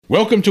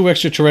Welcome to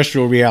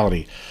Extraterrestrial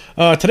Reality.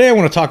 Today I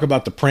want to talk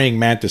about the praying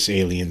mantis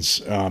aliens.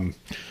 I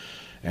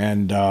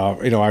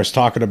was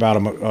talking about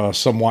them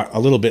a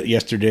little bit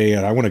yesterday,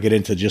 and I want to get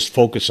into just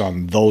focus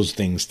on those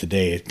things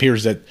today. It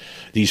appears that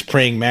these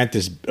praying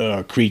mantis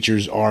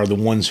creatures are the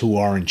ones who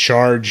are in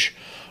charge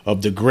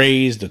of the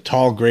greys, the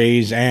tall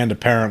greys, and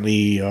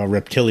apparently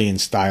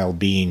reptilian-style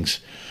beings.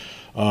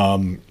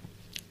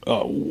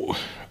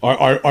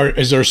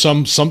 Is there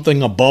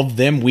something above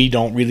them we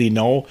don't really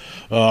know?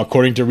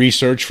 According to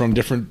research from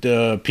different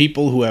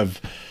people who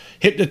have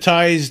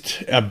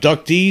hypnotized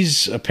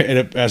abductees,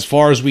 as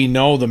far as we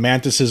know, the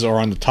mantises are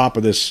on the top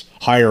of this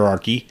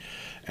hierarchy,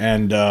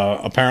 and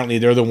apparently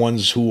they're the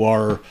ones who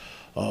are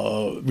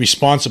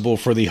responsible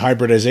for the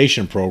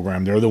hybridization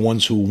program. They're the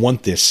ones who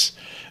want this.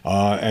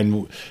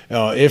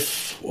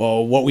 If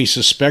what we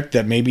suspect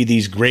that maybe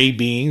these gray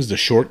beings, the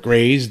short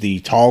grays, the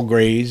tall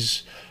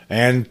grays,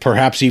 and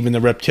perhaps even the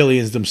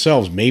reptilians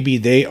themselves, maybe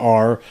they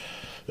are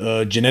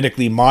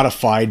genetically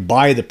modified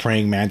by the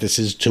praying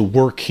mantises to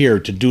work here,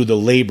 to do the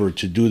labor,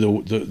 to do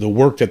the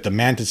work that the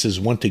mantises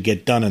want to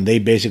get done, and they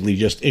basically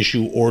just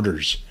issue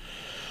orders.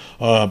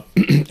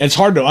 It's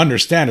hard to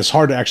understand. It's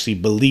hard to actually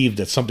believe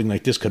that something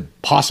like this could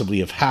possibly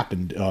have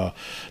happened.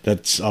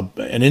 That's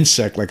an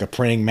insect like a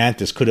praying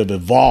mantis could have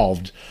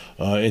evolved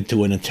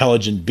into an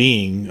intelligent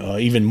being,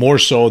 even more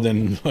so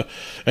than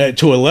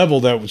to a level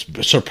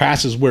that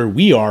surpasses where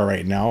we are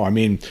right now. I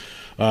mean,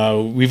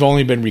 we've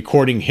only been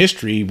recording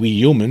history, we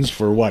humans,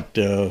 for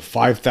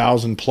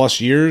 5,000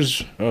 plus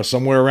years,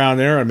 somewhere around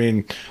there. I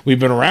mean, we've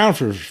been around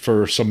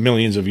for some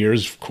millions of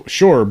years,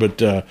 sure,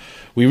 but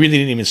we really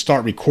didn't even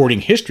start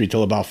recording history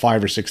till about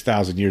 5,000 or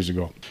 6,000 years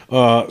ago.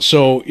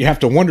 So you have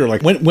to wonder,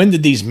 like, when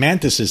did these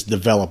mantises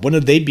develop? When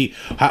did they be?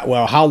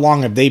 How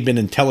long have they been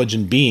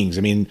intelligent beings?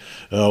 I mean,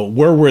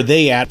 where were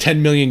they at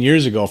 10 million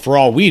years ago? For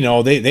all we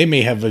know, they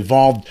may have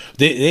evolved.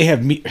 They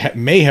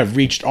may have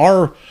reached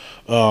our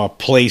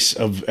place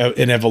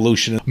in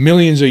evolution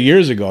millions of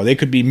years ago. They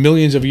could be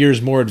millions of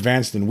years more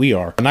advanced than we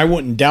are, and I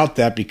wouldn't doubt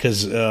that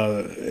because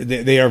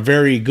they are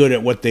very good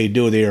at what they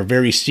do. They are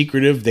very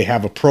secretive. They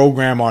have a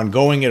program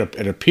ongoing.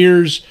 It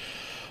appears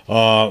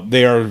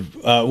they are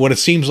what it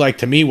seems like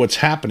to me. What's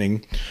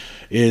happening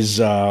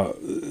is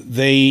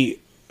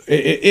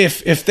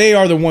if they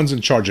are the ones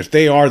in charge, if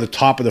they are the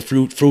top of the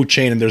food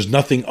chain and there's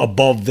nothing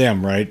above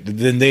them, right,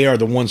 then they are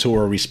the ones who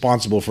are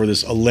responsible for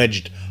this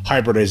alleged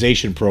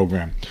hybridization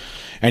program.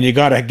 And you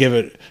got to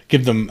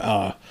give them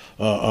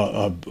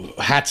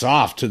hats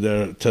off to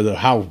the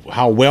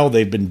how well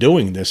they've been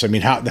doing this. I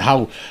mean,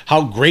 how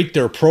great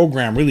their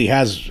program really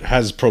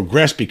has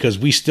progressed, because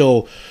we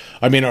still,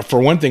 I mean,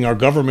 for one thing, our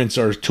governments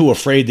are too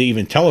afraid to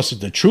even tell us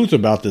the truth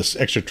about this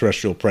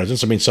extraterrestrial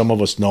presence. I mean, some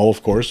of us know,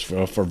 of course,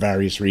 for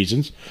various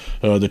reasons,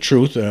 the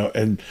truth.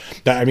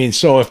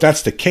 So if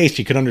that's the case,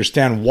 you can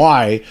understand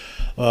why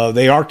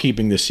they are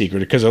keeping this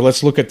secret. Because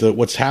let's look at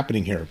what's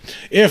happening here.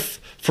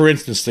 If, for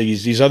instance,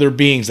 these other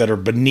beings that are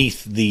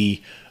beneath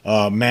the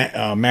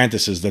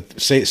mantises,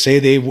 that say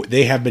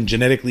they have been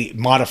genetically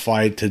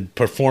modified to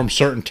perform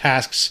certain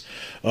tasks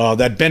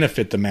that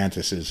benefit the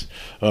mantises,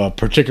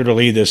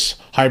 particularly this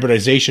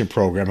hybridization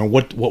program. And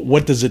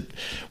what does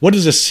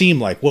it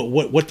seem like?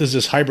 What does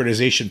this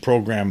hybridization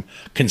program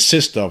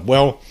consist of?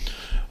 Well,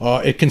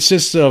 it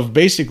consists of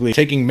basically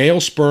taking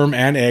male sperm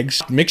and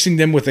eggs, mixing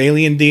them with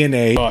alien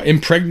DNA,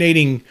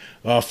 impregnating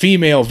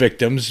female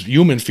victims,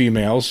 human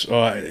females,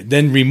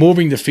 then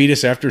removing the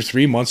fetus after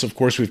 3 months. Of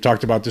course, we've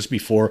talked about this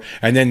before,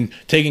 and then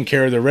taking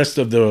care of the rest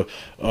of the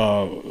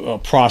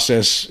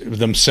process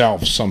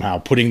themselves somehow,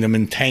 putting them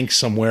in tanks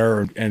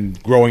somewhere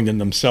and growing them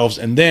themselves.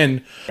 And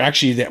then,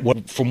 actually,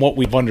 from what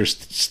we've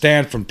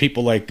understand from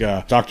people like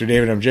Dr.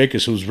 David M.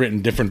 Jacobs, who's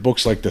written different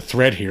books like The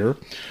Thread here,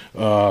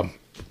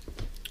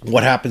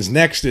 what happens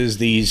next is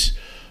these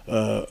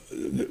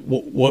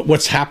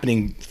what's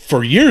happening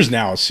for years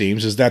now, it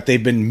seems, is that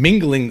they've been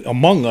mingling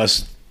among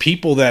us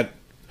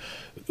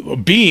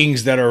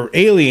beings that are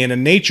alien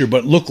in nature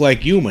but look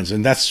like humans,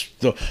 and that's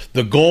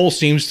the goal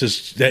seems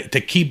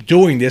to keep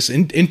doing this,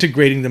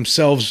 integrating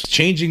themselves,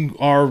 changing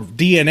our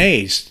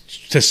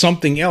DNAs to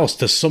something else,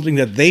 to something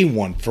that they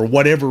want for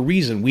whatever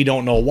reason. We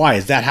don't know why.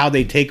 Is that how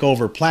they take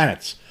over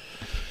planets?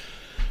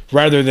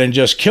 Rather than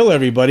just kill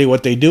everybody,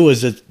 what they do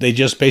is that they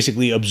just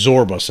basically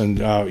absorb us. And,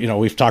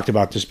 we've talked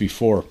about this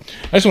before.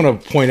 I just want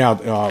to point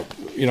out,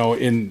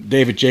 in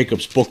David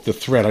Jacobs' book, The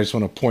Thread, I just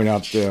want to point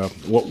out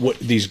what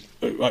these...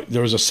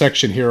 there was a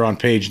section here on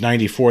page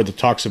 94 that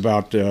talks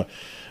about the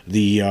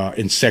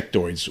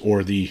insectoids,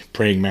 or the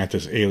praying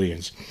mantis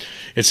aliens.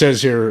 It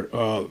says here,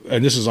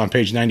 and this is on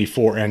page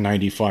 94 and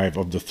 95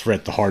 of The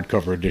Threat, the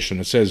hardcover edition.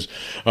 It says,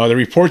 the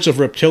reports of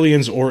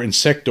reptilians or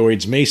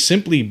insectoids may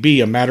simply be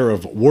a matter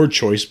of word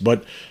choice,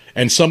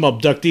 and some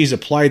abductees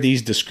apply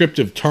these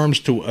descriptive terms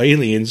to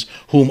aliens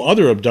whom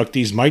other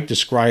abductees might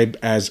describe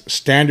as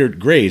standard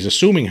grays.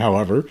 Assuming,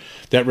 however,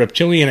 that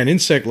reptilian and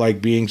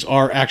insect-like beings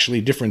are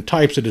actually different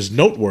types, it is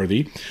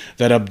noteworthy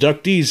that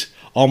abductees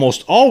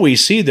almost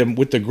always see them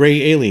with the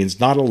gray aliens,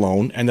 not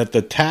alone, and that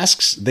the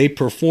tasks they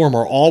perform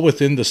are all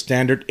within the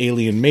standard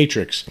alien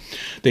matrix.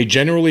 They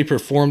generally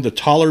perform the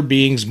taller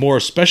beings' more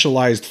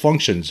specialized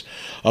functions.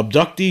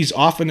 Abductees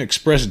often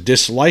express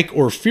dislike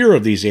or fear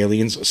of these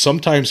aliens,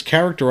 sometimes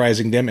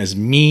characterizing them as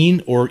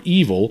mean or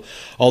evil,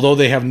 although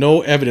they have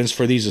no evidence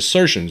for these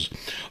assertions.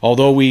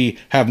 Although we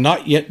have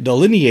not yet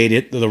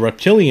delineated the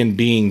reptilian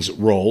beings'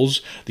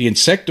 roles, the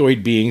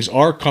insectoid beings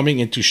are coming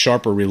into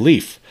sharper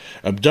relief.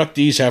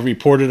 Abductees have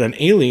reported an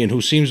alien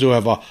who seems to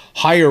have a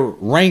higher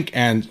rank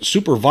and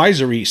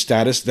supervisory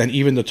status than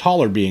even the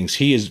taller beings.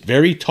 He is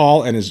very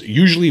tall and is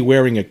usually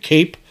wearing a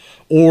cape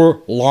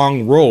or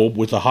long robe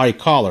with a high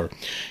collar.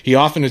 He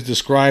often is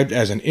described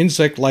as an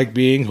insect-like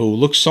being who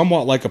looks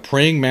somewhat like a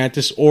praying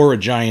mantis or a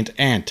giant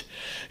ant.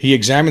 He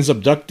examines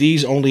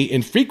abductees only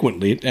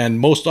infrequently and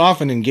most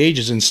often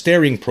engages in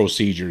staring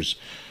procedures.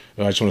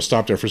 I just want to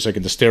stop there for a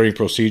second. The staring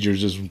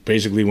procedures is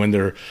basically when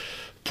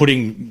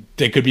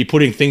they could be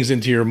putting things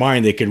into your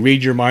mind. They could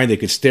read your mind. They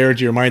could stare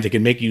into your mind. They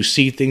could make you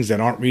see things that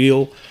aren't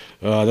real.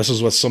 This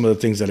is what some of the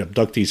things that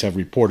abductees have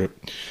reported.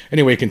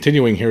 Anyway,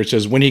 continuing here, it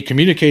says, when he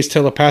communicates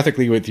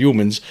telepathically with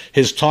humans,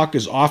 his talk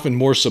is often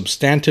more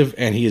substantive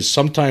and he is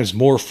sometimes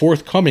more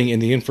forthcoming in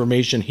the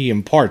information he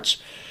imparts.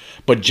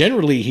 But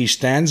generally, he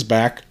stands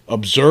back,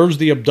 observes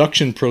the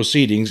abduction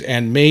proceedings,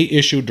 and may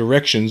issue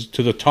directions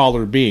to the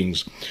taller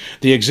beings.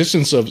 The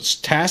existence of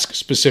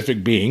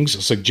task-specific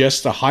beings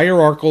suggests a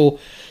hierarchical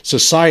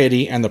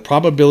society and the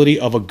probability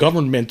of a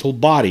governmental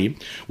body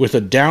with a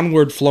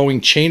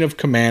downward-flowing chain of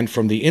command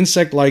from the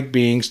insect-like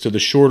beings to the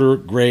shorter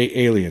gray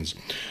aliens.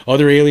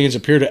 Other aliens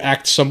appear to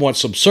act somewhat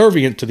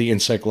subservient to the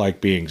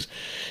insect-like beings.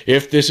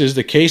 If this is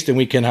the case, then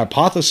we can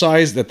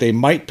hypothesize that they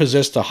might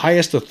possess the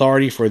highest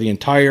authority for the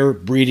entire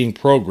breeding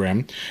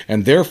program,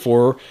 and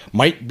therefore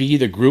might be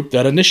the group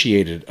that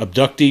initiated.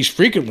 Abductees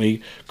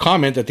frequently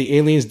comment that the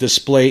aliens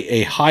display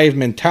a hive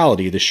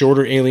mentality. The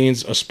shorter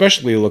aliens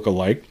especially look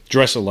alike,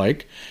 dress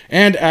alike,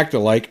 and act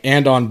alike,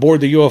 and on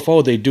board the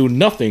UFO they do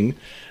nothing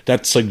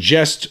that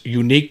suggests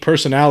unique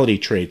personality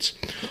traits.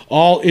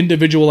 All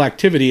individual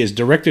activity is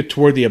directed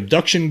toward the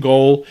abduction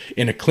goal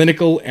in a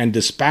clinical and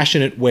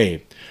dispassionate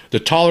way. The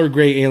taller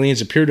gray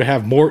aliens appear to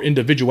have more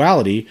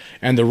individuality,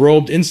 and the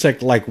robed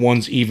insect-like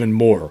ones even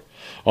more.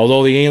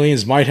 Although the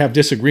aliens might have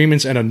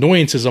disagreements and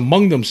annoyances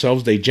among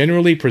themselves, they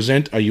generally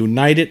present a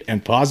united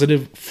and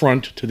positive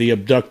front to the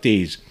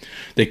abductees.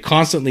 They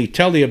constantly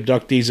tell the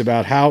abductees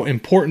about how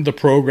important the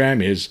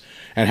program is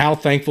and how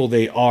thankful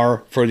they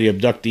are for the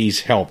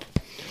abductees' help.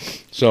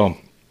 So,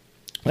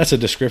 that's a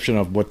description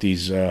of what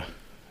these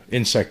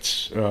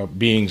insects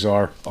beings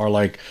are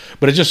like.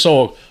 But it's just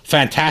so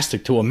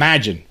fantastic to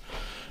imagine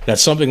that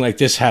something like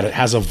this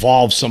has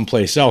evolved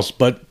someplace else.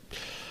 But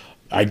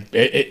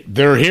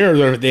they're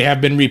here. They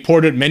have been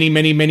reported many,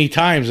 many, many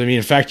times. I mean,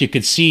 in fact, you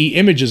could see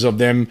images of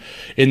them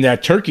in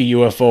that Turkey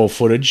UFO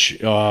footage.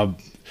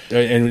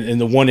 In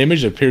the one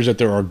image, it appears that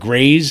there are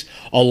grays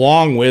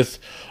along with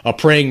a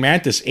praying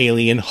mantis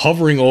alien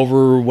hovering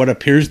over what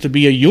appears to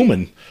be a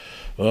human.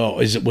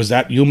 Was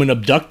that human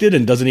abducted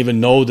and doesn't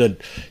even know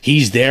that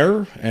he's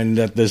there, and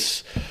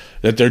that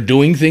they're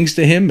doing things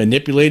to him,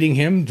 manipulating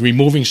him,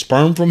 removing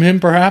sperm from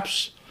him,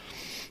 perhaps?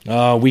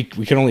 We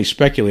can only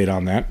speculate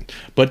on that,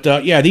 but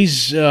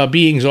these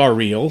beings are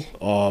real.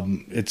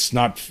 It's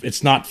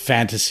not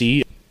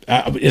fantasy.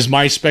 Is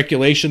my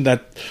speculation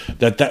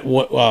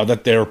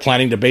that they're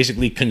planning to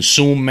basically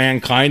consume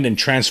mankind and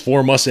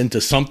transform us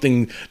into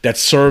something that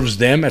serves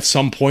them at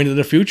some point in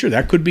the future?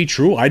 That could be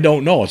true. I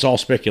don't know. It's all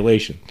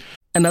speculation.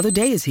 Another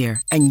day is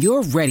here, and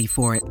you're ready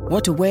for it.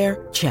 What to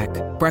wear? Check.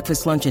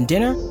 Breakfast, lunch, and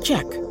dinner?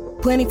 Check.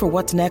 Planning for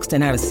what's next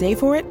and how to save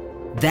for it?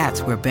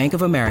 That's where Bank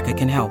of America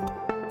can help.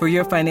 For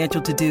your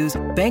financial to-dos,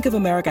 Bank of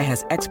America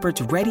has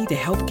experts ready to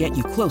help get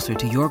you closer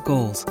to your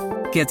goals.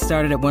 Get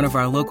started at one of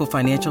our local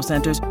financial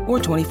centers or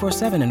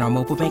 24/7 in our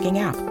mobile banking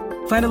app.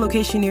 Find a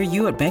location near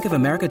you at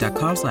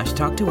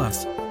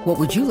bankofamerica.com/talktous. What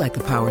would you like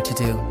the power to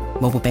do?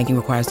 Mobile banking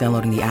requires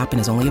downloading the app and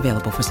is only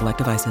available for select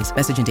devices.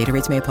 Message and data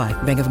rates may apply.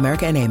 Bank of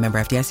America N.A., member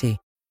FDIC.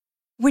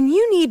 When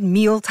you need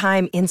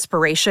mealtime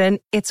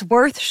inspiration, it's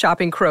worth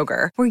shopping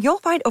Kroger, where you'll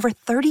find over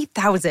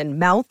 30,000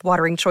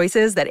 mouth-watering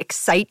choices that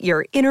excite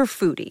your inner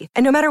foodie.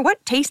 And no matter what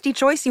tasty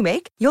choice you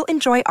make, you'll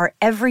enjoy our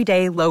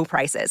everyday low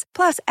prices,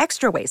 plus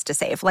extra ways to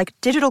save, like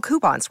digital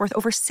coupons worth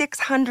over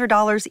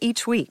 $600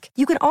 each week.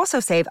 You can also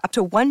save up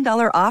to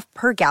 $1 off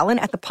per gallon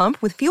at the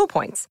pump with fuel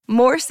points.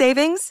 More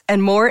savings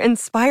and more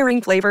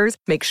inspiring flavors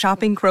make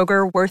shopping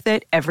Kroger worth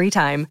it every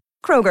time.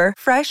 Kroger,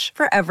 fresh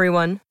for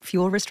everyone.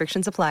 Fuel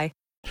restrictions apply.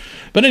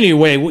 But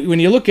anyway, when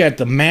you look at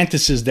the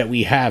mantises that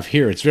we have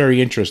here, it's very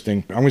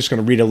interesting. I'm just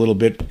going to read a little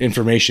bit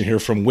information here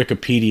from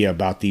Wikipedia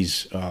about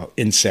these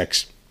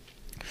insects.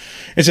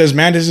 It says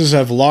mantises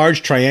have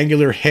large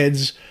triangular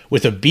heads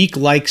with a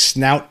beak-like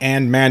snout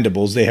and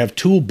mandibles. They have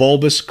 2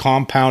 bulbous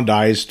compound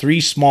eyes, 3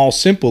 small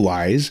simple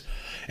eyes,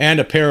 and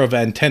a pair of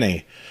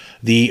antennae.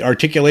 The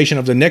articulation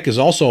of the neck is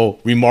also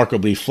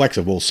remarkably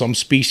flexible. Some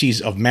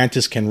species of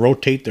mantis can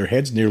rotate their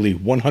heads nearly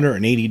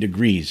 180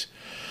 degrees.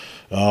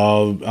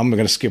 I'm going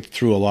to skip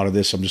through a lot of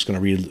this. I'm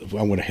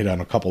going to hit on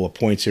a couple of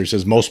points here. It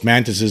says most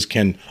mantises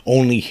can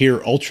only hear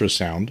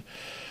ultrasound.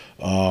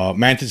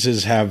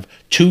 Mantises have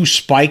two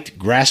spiked,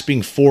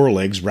 grasping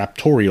forelegs,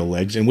 raptorial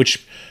legs, in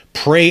which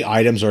prey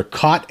items are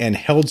caught and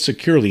held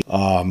securely.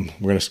 We're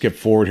going to skip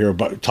forward here,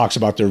 but it talks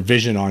about their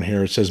vision on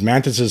here. It says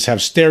mantises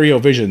have stereo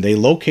vision. They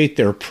locate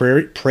their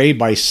prey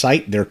by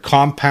sight. Their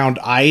compound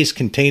eyes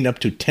contain up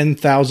to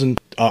 10,000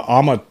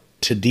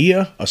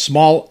 ommatidia, a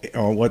small,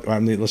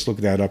 let's look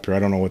that up here. I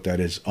don't know what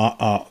that is.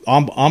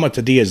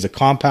 Ommatidia is the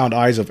compound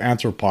eyes of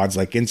arthropods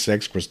like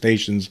insects,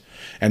 crustaceans,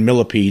 and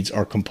millipedes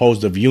are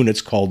composed of units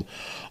called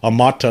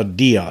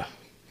ommatidia.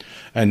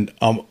 And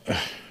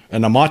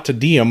an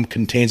ommatidium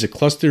contains a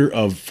cluster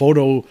of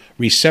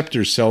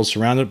photoreceptor cells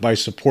surrounded by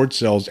support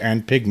cells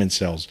and pigment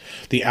cells.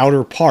 The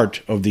outer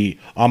part of the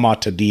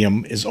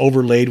ommatidium is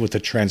overlaid with a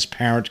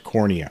transparent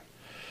cornea.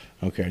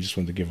 Okay, I just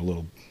wanted to give a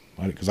little,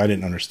 because I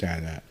didn't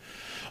understand that.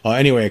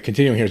 Anyway,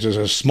 continuing here, there's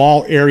a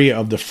small area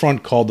of the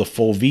front called the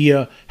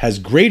fovea, has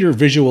greater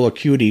visual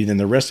acuity than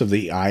the rest of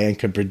the eye and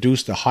can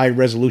produce the high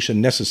resolution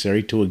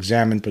necessary to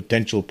examine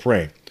potential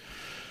prey.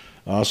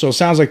 So it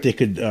sounds like they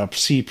could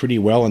see pretty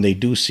well, and they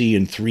do see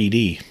in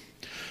 3D.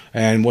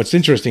 And what's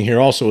interesting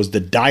here also is the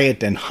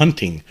diet and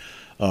hunting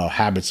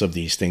habits of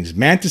these things.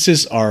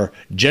 Mantises are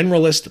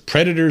generalist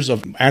predators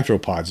of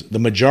arthropods. The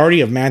majority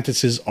of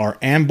mantises are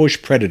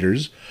ambush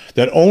predators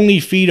that only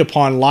feed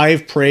upon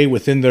live prey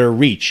within their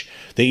reach.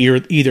 They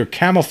either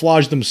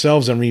camouflage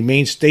themselves and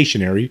remain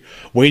stationary,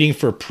 waiting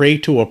for prey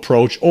to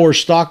approach, or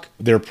stalk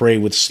their prey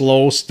with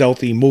slow,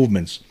 stealthy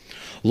movements.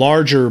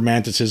 Larger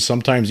mantises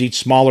sometimes eat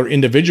smaller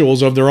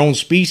individuals of their own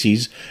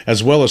species,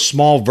 as well as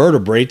small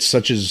vertebrates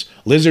such as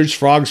lizards,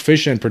 frogs,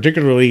 fish, and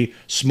particularly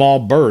small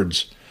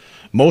birds.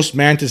 Most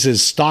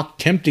mantises stalk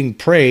tempting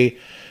prey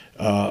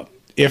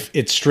if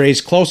it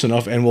strays close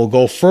enough, and will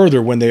go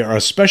further when they are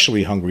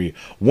especially hungry.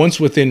 Once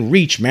within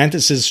reach,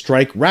 mantises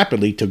strike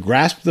rapidly to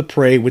grasp the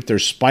prey with their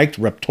spiked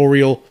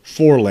raptorial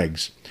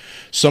forelegs.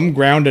 Some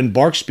ground and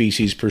bark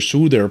species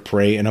pursue their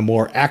prey in a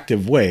more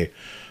active way.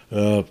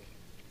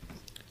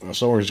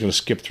 So we're just going to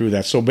skip through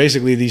that. So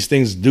basically, these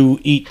things do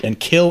eat and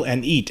kill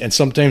and eat, and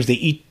sometimes they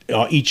eat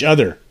each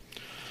other.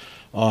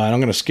 And I'm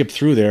going to skip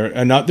through there.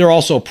 And they're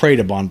also preyed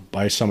upon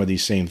by some of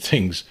these same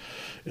things.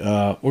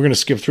 We're going to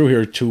skip through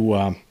here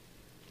to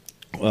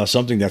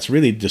something that's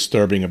really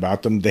disturbing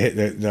about them.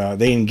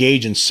 They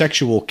engage in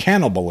sexual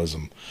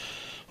cannibalism.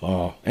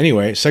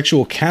 Anyway,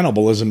 sexual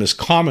cannibalism is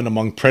common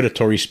among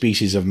predatory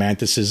species of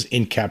mantises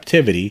in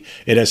captivity.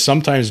 It has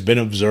sometimes been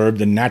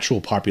observed in natural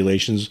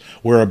populations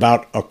where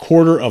about a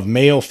quarter of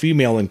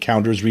male-female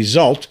encounters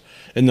result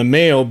in the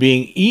male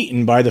being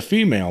eaten by the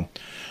female.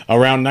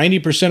 Around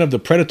 90% of the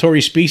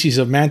predatory species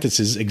of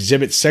mantises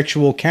exhibit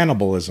sexual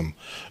cannibalism.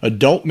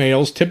 Adult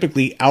males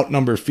typically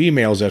outnumber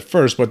females at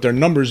first, but their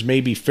numbers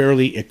may be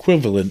fairly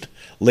equivalent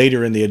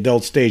later in the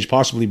adult stage,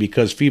 possibly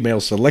because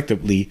females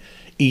selectively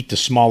eat the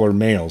smaller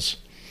males.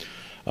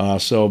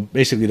 So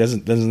basically,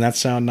 doesn't that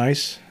sound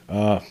nice?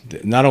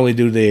 Not only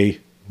do they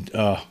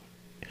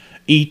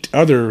eat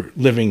other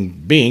living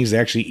beings, they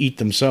actually eat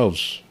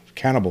themselves.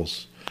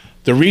 Cannibals.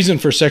 The reason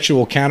for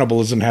sexual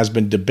cannibalism has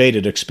been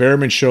debated.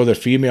 Experiments show that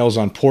females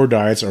on poor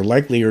diets are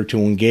likelier to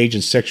engage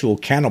in sexual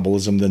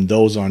cannibalism than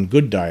those on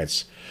good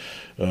diets.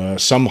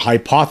 Some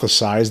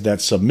hypothesize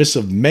that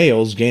submissive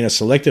males gain a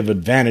selective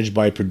advantage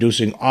by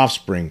producing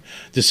offspring.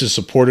 This is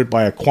supported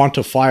by a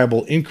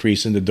quantifiable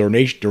increase in the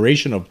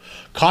duration of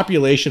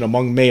copulation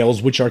among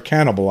males which are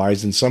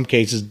cannibalized, in some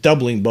cases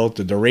doubling both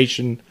the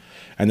duration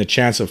and the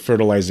chance of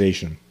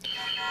fertilization.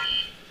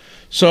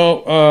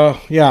 So,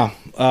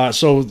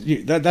 so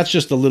that's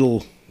just a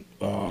little...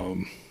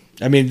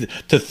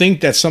 to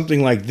think that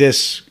something like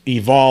this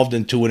evolved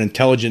into an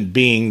intelligent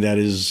being that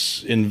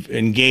is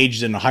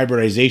engaged in a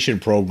hybridization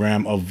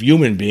program of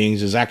human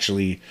beings is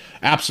actually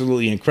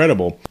absolutely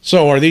incredible.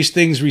 So, are these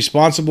things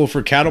responsible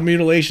for cattle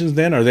mutilations?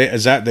 Then are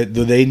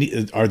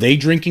they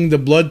drinking the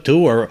blood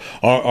too, or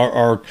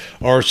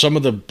are some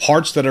of the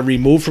parts that are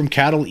removed from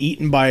cattle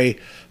eaten by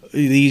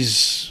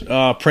these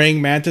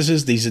praying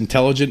mantises, these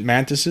intelligent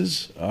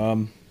mantises?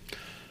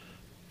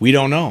 We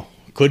don't know.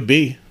 Could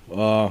be.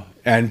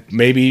 And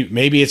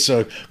maybe it's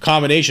a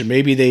combination.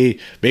 Maybe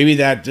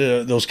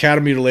those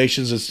cattle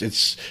mutilations,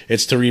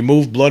 it's to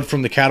remove blood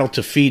from the cattle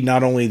to feed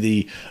not only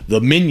the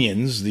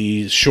minions,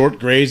 the short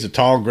grays, the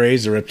tall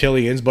grays, the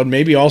reptilians, but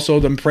maybe also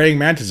the praying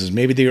mantises.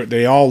 Maybe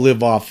they all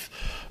live off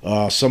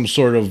some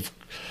sort of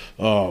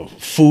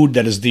food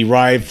that is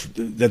derived,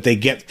 that they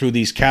get through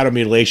these cattle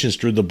mutilations,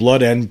 through the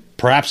blood, and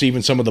perhaps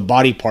even some of the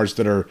body parts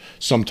that are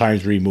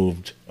sometimes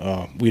removed.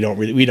 We don't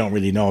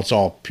really know. It's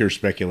all pure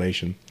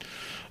speculation.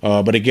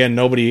 But again,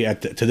 nobody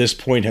to this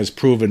point has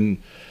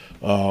proven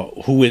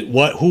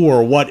who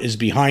or what is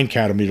behind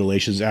cattle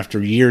mutilations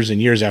after years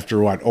and years,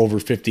 after over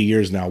 50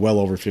 years now, well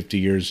over 50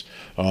 years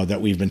that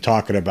we've been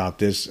talking about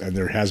this, and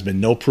there has been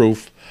no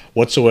proof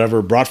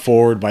whatsoever brought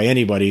forward by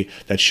anybody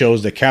that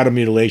shows that cattle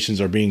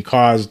mutilations are being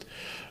caused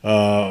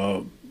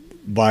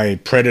by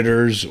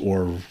predators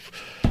or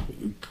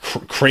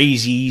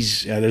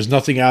crazies. There's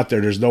nothing out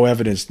there. There's no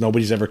evidence.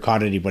 Nobody's ever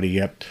caught anybody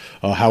yet.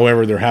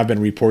 However, there have been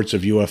reports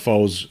of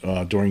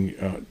UFOs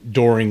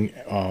during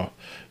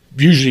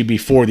usually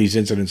before these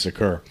incidents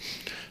occur.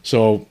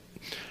 So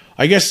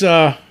I guess,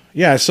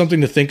 it's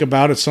something to think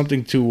about. It's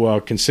something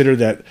to consider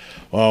that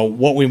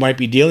what we might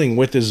be dealing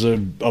with is a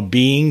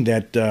being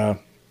that,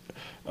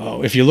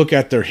 if you look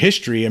at their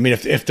history, I mean,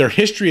 if their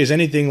history is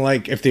anything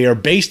like, if they are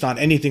based on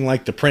anything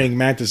like the praying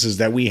mantises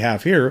that we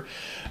have here,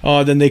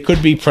 then they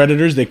could be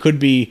predators. They could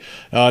be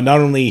not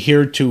only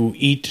here to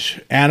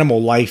eat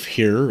animal life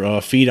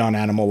here, feed on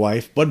animal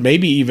life, but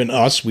maybe even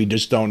us. We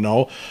just don't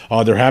know.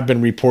 There have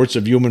been reports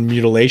of human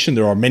mutilation.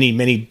 There are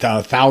many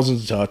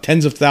thousands,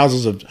 tens of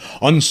thousands of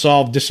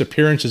unsolved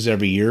disappearances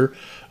every year.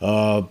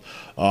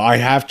 I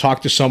have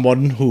talked to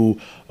someone who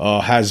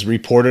has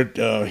reported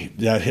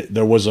that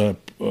there was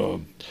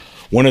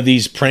one of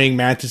these praying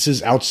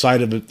mantises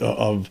outside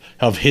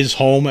of his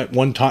home at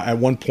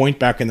one point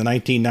back in the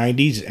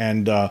 1990s,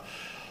 and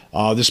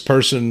this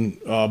person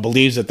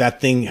believes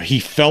that thing, he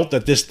felt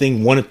that this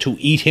thing wanted to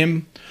eat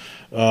him,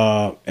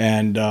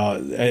 and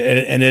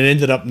it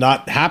ended up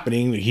not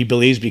happening. He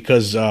believes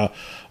because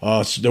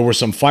there were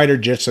some fighter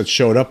jets that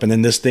showed up, and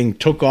then this thing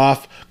took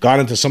off, got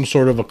into some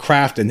sort of a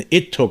craft, and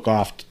it took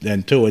off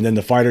then too, and then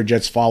the fighter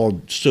jets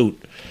followed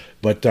suit.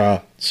 But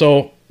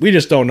so we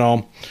just don't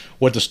know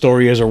what the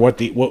story is, or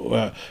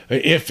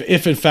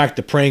if in fact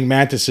the praying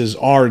mantises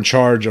are in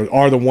charge, or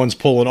are the ones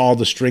pulling all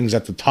the strings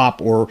at the top,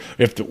 or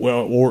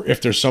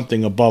if there's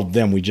something above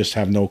them. We just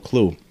have no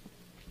clue.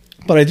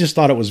 But I just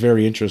thought it was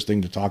very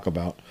interesting to talk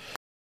about.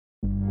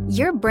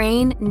 Your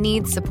brain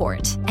needs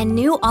support, and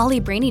new Ollie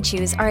Brainy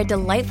Chews are a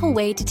delightful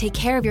way to take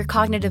care of your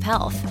cognitive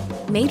health.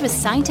 Made with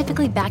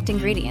scientifically backed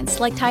ingredients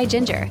like Thai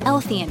ginger,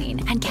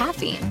 L-theanine, and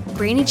caffeine,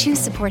 Brainy Chews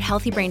support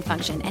healthy brain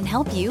function and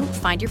help you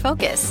find your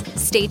focus,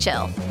 stay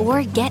chill,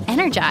 or get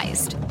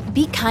energized.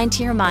 Be kind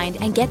to your mind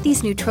and get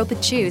these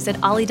nootropic chews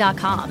at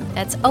ollie.com.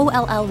 That's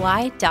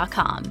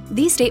OLLY.com.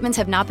 These statements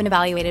have not been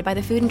evaluated by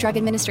the Food and Drug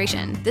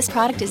Administration. This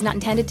product is not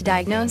intended to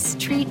diagnose,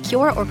 treat,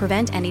 cure, or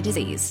prevent any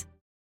disease.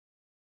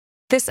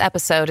 This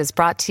episode is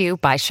brought to you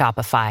by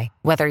Shopify.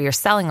 Whether you're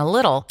selling a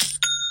little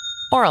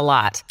or a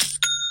lot,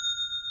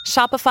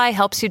 Shopify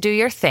helps you do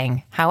your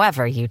thing,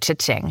 however you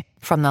cha-ching.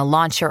 From the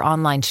launch your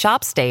online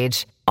shop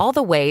stage, all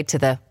the way to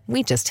the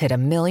we just hit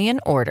 1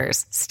 million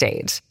orders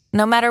stage.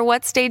 No matter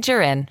what stage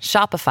you're in,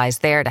 Shopify's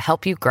there to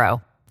help you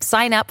grow.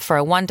 Sign up for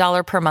a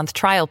 $1 per month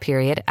trial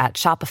period at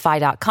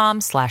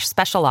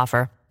shopify.com/special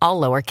offer,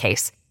 all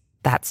lowercase.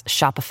 That's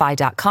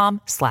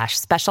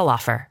shopify.com/special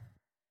offer.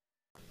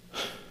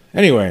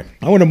 Anyway,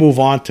 I want to move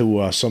on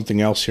to something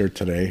else here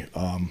today.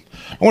 I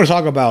want to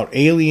talk about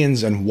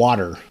aliens and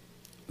water.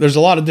 There's a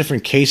lot of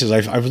different cases.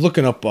 I was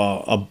looking up,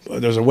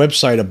 there's a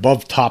website,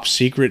 Above Top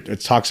Secret.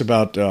 It talks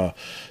about,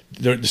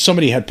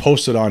 somebody had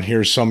posted on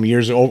here some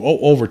years,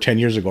 over 10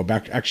 years ago,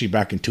 back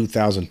in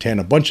 2010,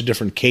 a bunch of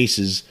different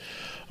cases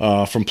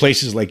from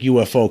places like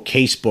UFO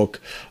Casebook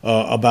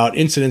about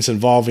incidents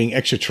involving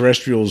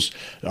extraterrestrials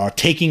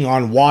taking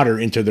on water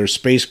into their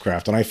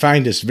spacecraft. And I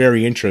find this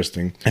very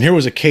interesting. And here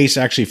was a case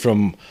actually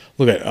from,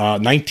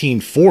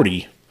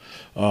 1940,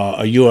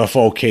 a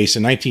UFO case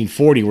in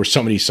 1940 where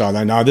somebody saw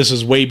that. Now, this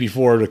is way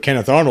before the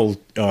Kenneth Arnold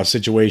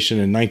situation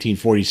in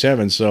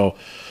 1947. So,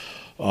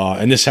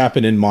 and this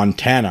happened in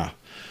Montana.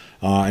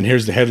 And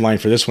here's the headline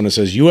for this one. It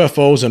says,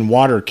 UFOs and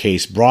water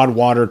case,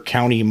 Broadwater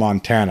County,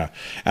 Montana.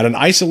 At an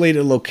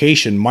isolated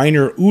location,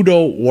 miner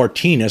Udo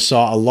Wartina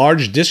saw a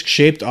large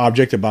disc-shaped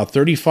object about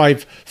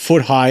 35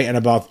 foot high and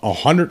about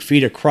 100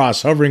 feet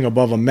across hovering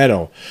above a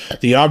meadow.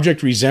 The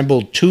object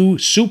resembled two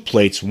soup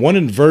plates, one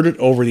inverted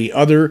over the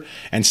other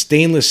and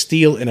stainless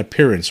steel in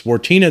appearance.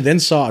 Wartina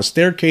then saw a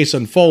staircase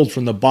unfold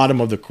from the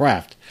bottom of the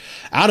craft.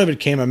 Out of it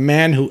came a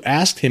man who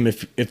asked him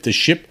if the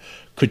ship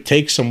could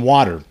take some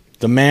water.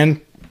 The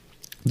man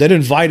then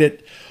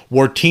invited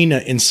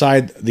Wartina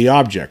inside the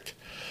object.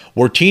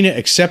 Wartina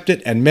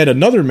accepted and met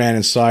another man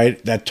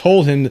inside that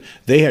told him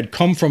they had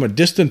come from a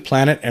distant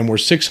planet and were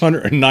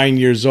 609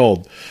 years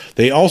old.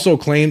 They also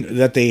claimed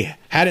that they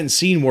hadn't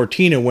seen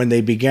Wartina when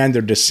they began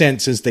their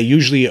descent, since they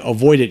usually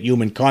avoided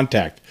human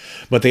contact.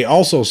 But they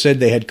also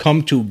said they had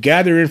come to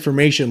gather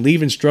information,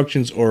 leave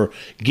instructions, or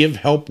give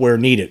help where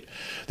needed.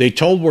 They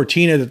told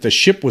Wartina that the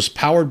ship was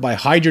powered by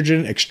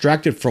hydrogen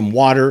extracted from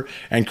water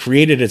and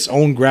created its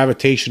own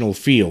gravitational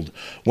field.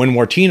 When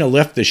Wartina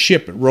left the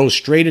ship, it rose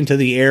straight into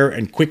the air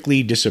and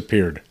quickly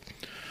disappeared.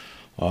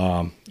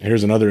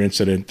 Here's another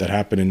incident that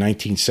happened in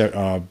March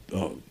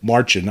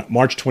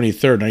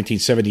 23rd,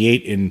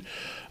 1978 in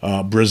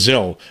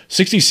Brazil.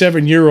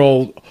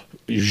 67-year-old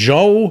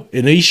João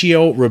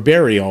Inicio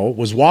Ribeiro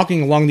was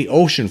walking along the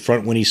ocean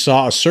front when he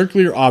saw a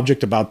circular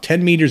object about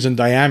 10 meters in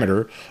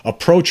diameter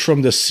approach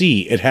from the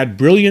sea. It had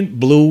brilliant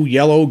blue,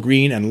 yellow,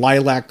 green, and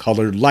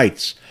lilac-colored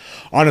lights.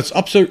 On its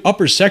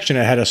upper section,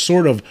 it had a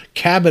sort of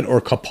cabin or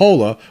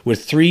cupola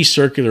with 3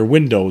 circular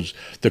windows.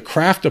 The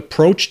craft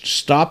approached,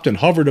 stopped, and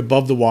hovered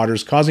above the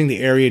waters, causing the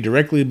area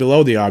directly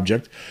below the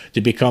object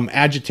to become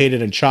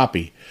agitated and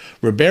choppy.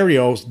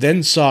 Ribeiro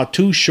then saw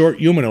 2 short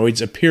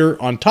humanoids appear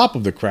on top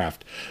of the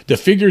craft. The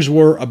figures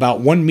were about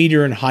 1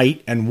 meter in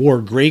height and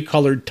wore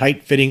gray-colored,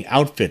 tight-fitting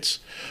outfits.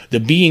 The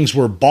beings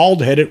were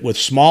bald-headed with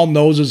small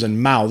noses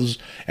and mouths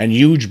and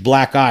huge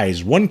black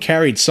eyes. One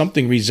carried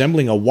something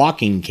resembling a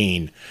walking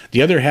cane.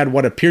 The other had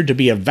what appeared to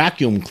be a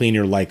vacuum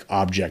cleaner-like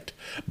object.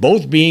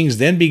 Both beings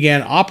then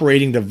began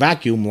operating the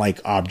vacuum-like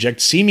object,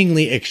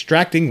 seemingly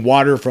extracting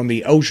water from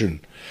the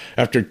ocean.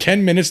 After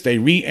 10 minutes, they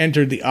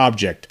re-entered the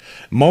object.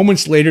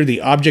 Moments later,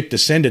 the object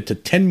descended to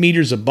 10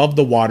 meters above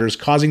the waters,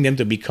 causing them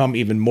to become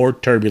even more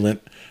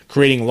turbulent,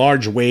 creating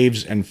large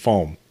waves and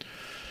foam.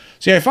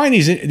 See, I find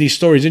these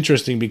stories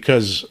interesting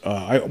because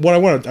I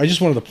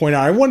just wanted to point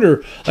out. I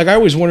wonder, like I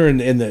always wonder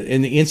in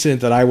the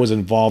incident that I was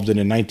involved in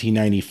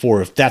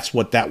 1994, if that's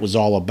what that was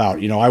all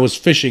about. You know, I was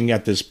fishing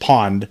at this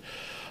pond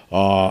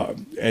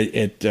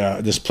at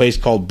this place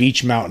called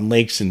Beach Mountain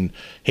Lakes in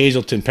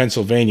Hazleton,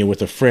 Pennsylvania,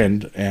 with a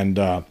friend, and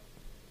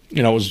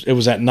you know, it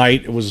was at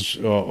night. It was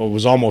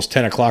almost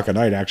 10 o'clock at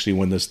night actually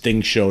when this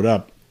thing showed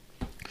up.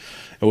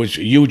 It was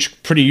a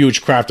pretty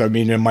huge craft. I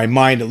mean, in my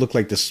mind, it looked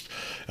like this.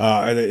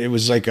 It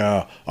was like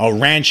a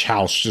ranch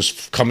house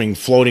just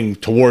floating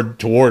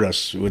toward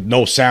us with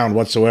no sound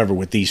whatsoever,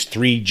 with these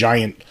 3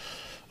 giant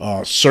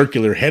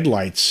circular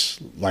headlights,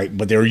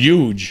 but they're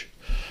huge,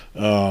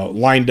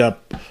 lined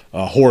up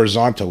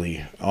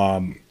horizontally.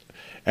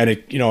 And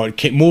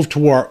it moved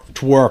to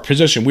our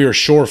position. We were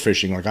shore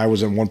fishing. Like I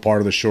was in one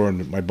part of the shore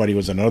and my buddy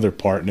was in another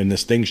part. And then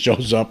this thing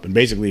shows up and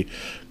basically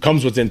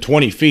comes within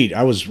 20 feet.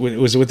 It was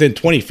within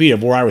 20 feet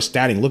of where I was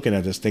standing looking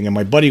at this thing. And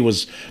my buddy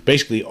was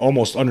basically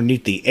almost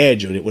underneath the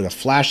edge of it with a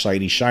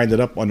flashlight. He shined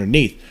it up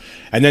underneath.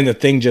 And then the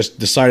thing just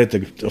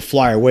decided to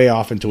fly away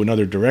off into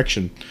another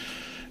direction.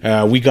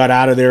 We got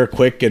out of there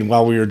quick, and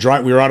while we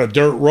were on a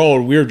dirt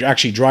road. We were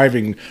actually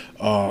driving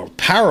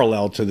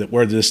parallel to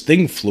where this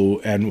thing flew,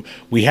 and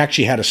we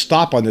actually had to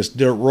stop on this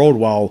dirt road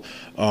while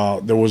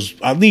there was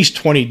at least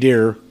 20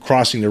 deer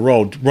crossing the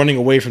road, running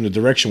away from the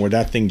direction where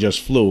that thing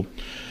just flew.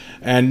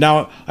 And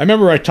now, I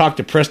remember I talked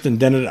to Preston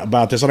Dennett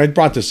about this, and I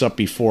brought this up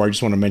before. I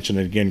just want to mention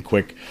it again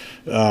quick.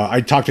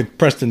 I talked to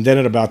Preston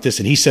Dennett about this,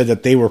 and he said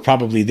that they were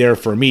probably there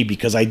for me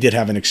because I did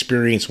have an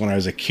experience when I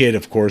was a kid,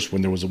 of course,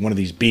 when there was one of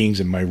these beings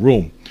in my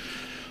room.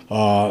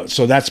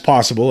 So that's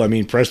possible. I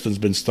mean, Preston's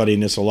been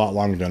studying this a lot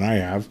longer than I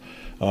have,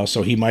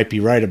 so he might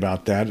be right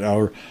about that.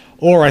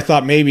 Or I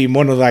thought maybe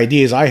one of the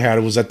ideas I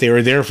had was that they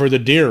were there for the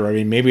deer. I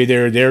mean, maybe they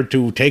were there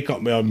to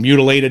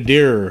mutilate a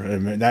deer,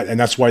 and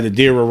that's why the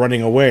deer were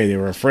running away. They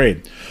were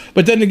afraid.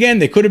 But then again,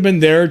 they could have been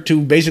there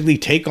to basically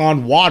take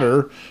on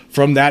water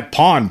from that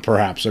pond,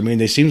 perhaps. I mean,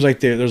 it seems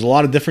like there's a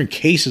lot of different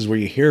cases where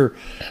you hear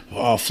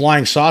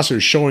flying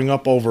saucers showing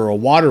up over a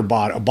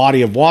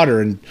body of water,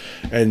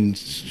 and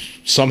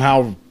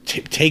somehow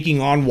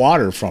taking on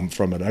water from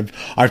it.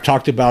 I've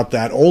talked about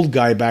that old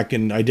guy back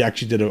in. I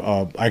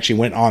actually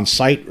went on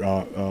site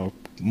a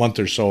month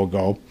or so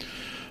ago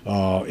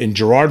in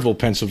Girardville,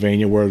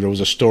 Pennsylvania, where there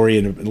was a story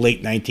in the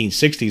late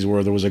 1960s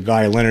where there was a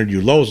guy, Leonard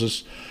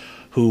Ullosis,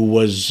 who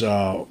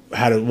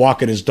had to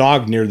walk his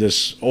dog near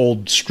this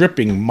old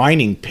stripping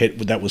mining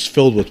pit that was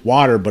filled with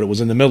water, but it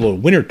was in the middle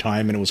of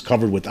wintertime and it was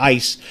covered with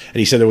ice. And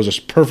he said there was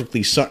a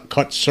perfectly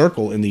cut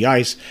circle in the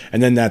ice,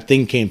 and then that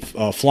thing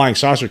flying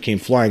saucer came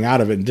flying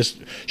out of it and just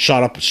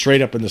shot up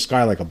straight up in the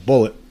sky like a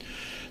bullet.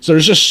 So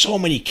there's just so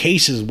many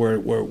cases where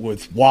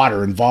with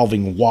water,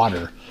 involving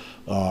water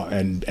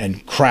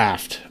and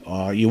craft.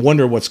 You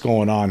wonder what's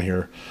going on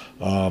here.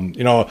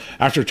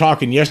 After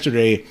talking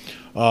yesterday,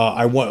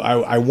 I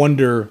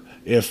wonder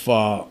if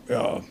I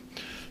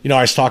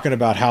was talking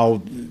about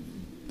how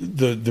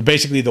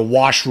basically the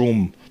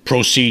washroom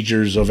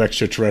procedures of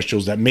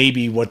extraterrestrials, that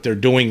maybe what they're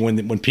doing when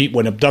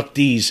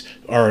abductees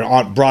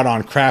are brought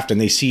on craft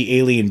and they see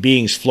alien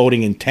beings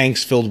floating in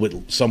tanks filled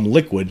with some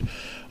liquid.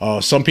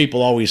 Some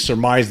people always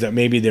surmise that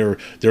maybe they're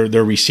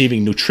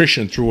receiving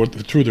nutrition through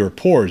their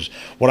pores.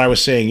 What I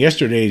was saying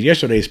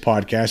yesterday's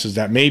podcast is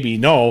that maybe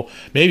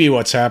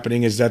what's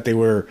happening is that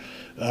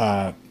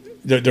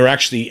they're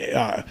actually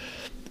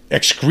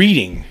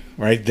excreting,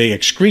 right? They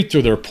excrete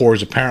through their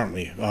pores,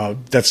 apparently.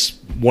 That's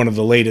one of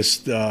the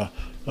latest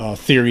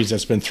theories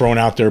that's been thrown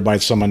out there by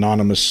some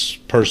anonymous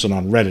person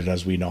on Reddit,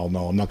 as we all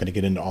know. I'm not going to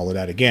get into all of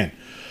that again.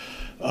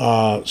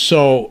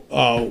 So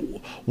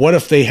what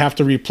if they have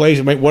to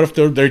replace? What if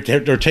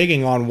they're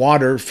taking on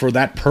water for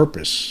that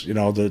purpose?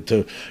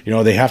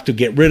 They have to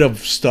get rid of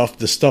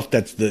the stuff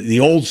that's the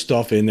old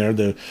stuff in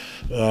there,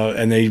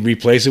 and they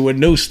replace it with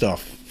new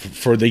stuff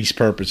for these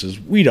purposes.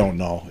 We don't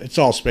know. It's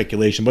all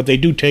speculation, but they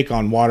do take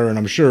on water, and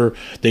I'm sure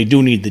they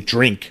do need the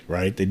drink,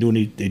 right? They do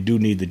need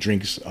the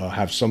drinks,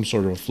 have some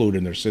sort of a fluid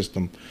in their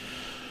system.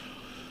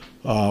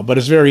 But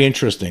it's very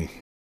interesting.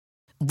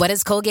 What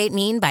does Colgate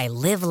mean by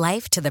live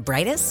life to the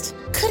brightest?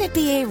 Could it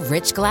be a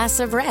rich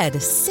glass of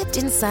red sipped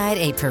inside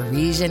a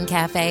Parisian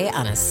cafe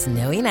on a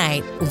snowy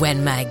night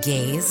when my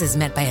gaze is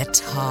met by a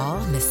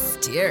tall,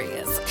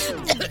 mysterious...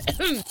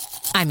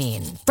 I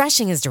mean,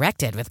 brushing is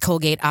directed with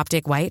Colgate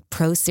Optic White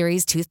Pro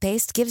Series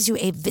toothpaste gives you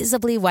a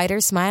visibly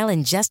whiter smile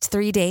in just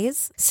 3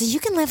 days, so you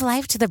can live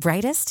life to the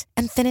brightest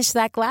and finish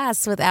that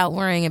glass without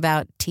worrying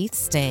about teeth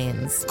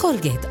stains.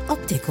 Colgate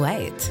Optic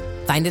White.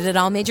 Find it at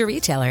all major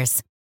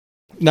retailers.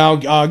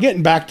 Now,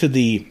 getting back to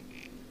the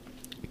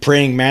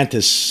praying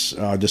mantis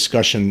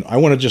discussion, I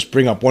want to just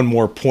bring up one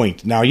more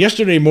point. Now,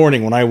 yesterday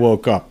morning when I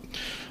woke up,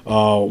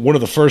 one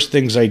of the first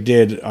things I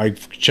did, I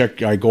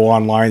go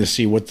online to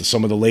see what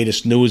some of the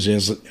latest news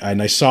is,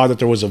 and I saw that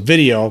there was a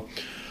video,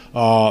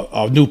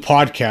 a new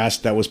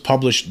podcast that was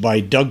published by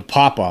Doug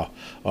Papa.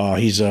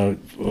 He's a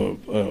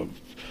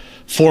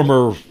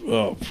former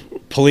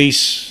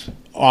police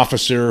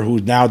officer who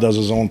now does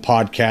his own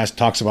podcast,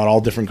 talks about all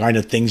different kind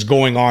of things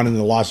going on in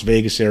the Las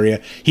Vegas area.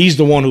 He's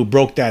the one who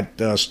broke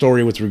that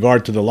story with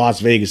regard to the Las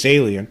Vegas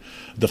alien,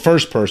 the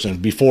first person,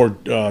 before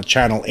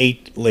Channel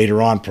 8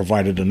 later on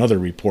provided another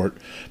report.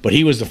 But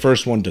he was the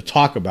first one to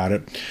talk about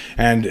it.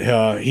 And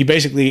he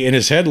basically, in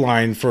his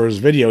headline for his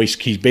video,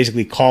 he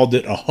basically called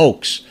it a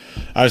hoax.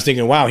 I was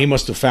thinking, wow, he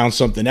must have found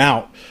something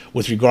out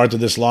with regard to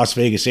this Las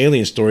Vegas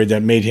alien story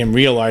that made him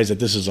realize that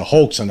this is a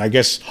hoax. And I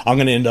guess I'm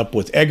going to end up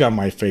with egg on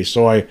my face.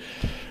 So I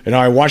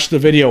watched the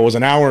video. It was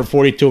an hour and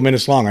 42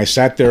 minutes long. I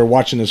sat there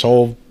watching this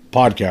whole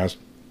podcast,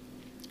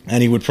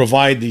 and he would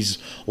provide these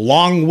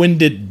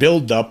long-winded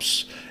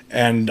build-ups,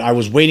 and I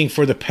was waiting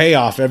for the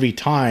payoff every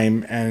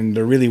time, and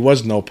there really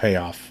was no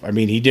payoff. I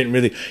mean, he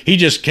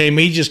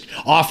just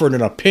offered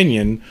an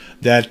opinion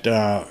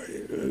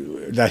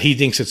that he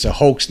thinks it's a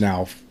hoax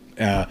now.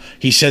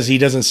 He says he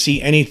doesn't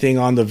see anything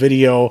on the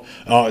video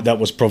that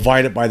was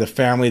provided by the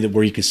family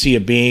where you could see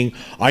a being.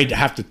 I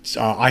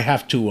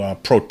have to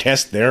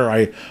protest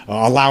there.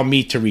 Allow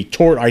me to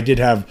retort. I did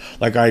have,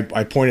 like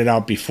I pointed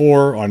out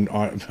before on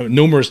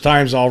numerous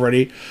times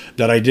already,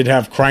 that I did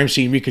have crime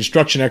scene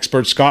reconstruction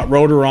expert Scott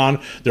Roeder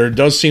on. There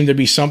does seem to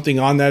be something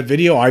on that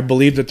video. I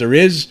believe that there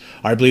is.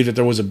 I believe that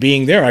there was a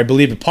being there. I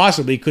believe it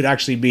possibly could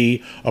actually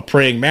be a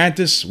praying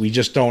mantis. We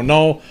just don't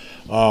know.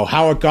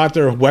 How it got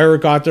there, where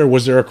it got there,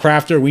 was there a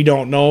crafter? We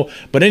don't know.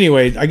 But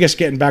anyway, I guess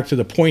getting back to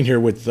the point here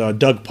with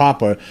Doug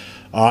Papa,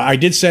 I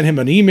did send him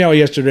an email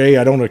yesterday.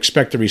 I don't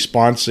expect a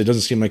response. It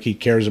doesn't seem like he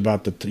cares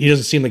about he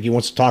doesn't seem like he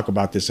wants to talk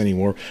about this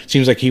anymore. It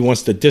seems like he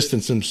wants to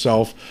distance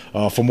himself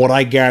from what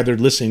I gathered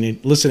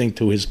listening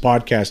to his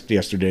podcast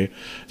yesterday,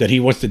 that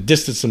he wants to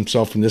distance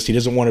himself from this. He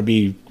doesn't want to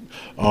be,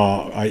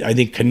 I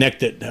think,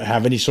 connected,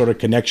 have any sort of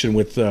connection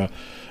with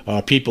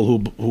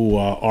people who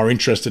are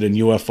interested in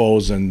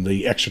UFOs and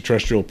the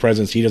extraterrestrial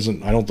presence. I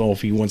don't know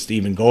if he wants to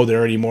even go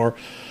there anymore.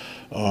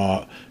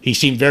 He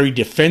seemed very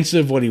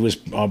defensive when he was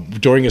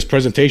during his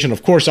presentation.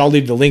 Of course, I'll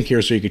leave the link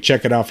here so you can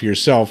check it out for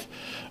yourself.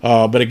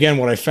 But again,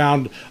 what I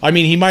found, I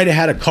mean, he might have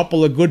had a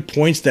couple of good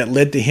points that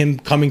led to him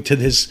coming to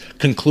his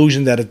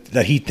conclusion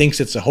that he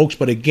thinks it's a hoax.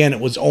 But again, it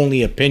was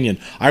only opinion.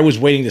 I was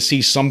waiting to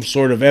see some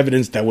sort of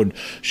evidence that would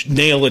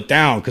nail it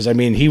down, because, I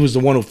mean, he was the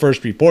one who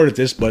first reported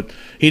this, but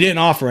he didn't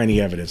offer any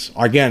evidence.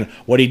 Again,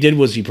 what he did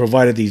was he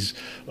provided these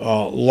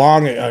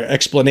long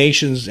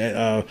explanations,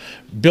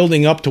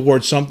 building up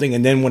towards something,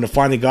 and then when it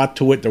finally got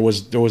to it, there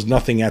was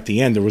nothing at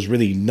the end. There was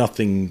really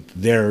nothing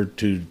there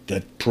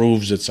that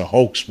proves it's a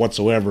hoax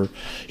whatsoever.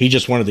 He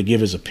just wanted to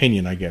give his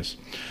opinion, I guess.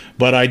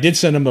 But I did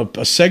send him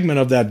a segment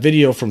of that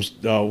video from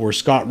where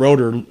Scott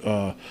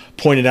Roeder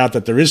pointed out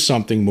that there is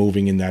something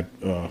moving in that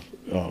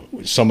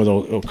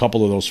a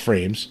couple of those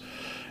frames,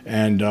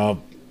 and I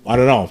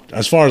don't know.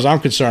 As far as I'm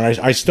concerned,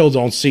 I still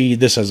don't see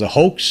this as a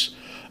hoax.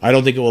 I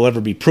don't think it will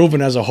ever be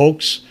proven as a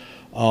hoax.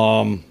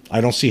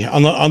 I don't see,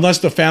 unless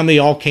the family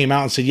all came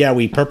out and said, yeah,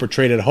 we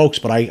perpetrated a hoax,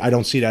 but I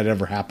don't see that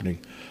ever happening,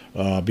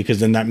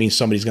 because then that means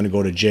somebody's going to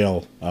go to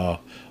jail,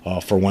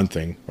 for one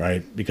thing,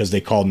 right? Because they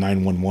called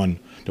 911.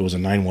 There was a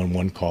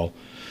 911 call.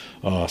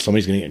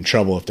 Somebody's going to get in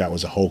trouble if that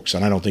was a hoax,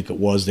 and I don't think it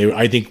was.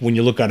 I think when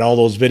you look at all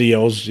those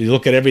videos, you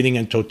look at everything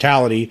in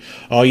totality,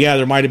 yeah,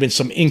 there might have been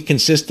some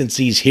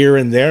inconsistencies here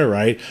and there,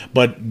 right?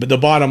 But the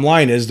bottom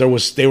line is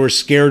they were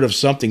scared of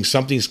something.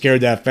 Something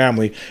scared that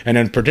family, and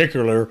in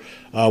particular,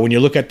 when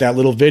you look at that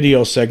little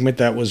video segment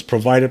that was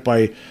provided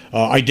by,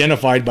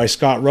 identified by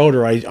Scott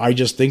Roeder, I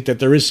just think that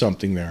there is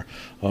something there.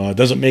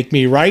 Doesn't make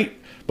me right,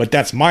 but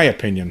that's my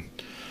opinion.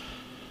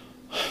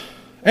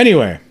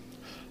 Anyway,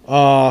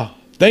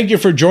 thank you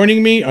for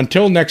joining me.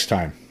 Until next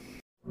time.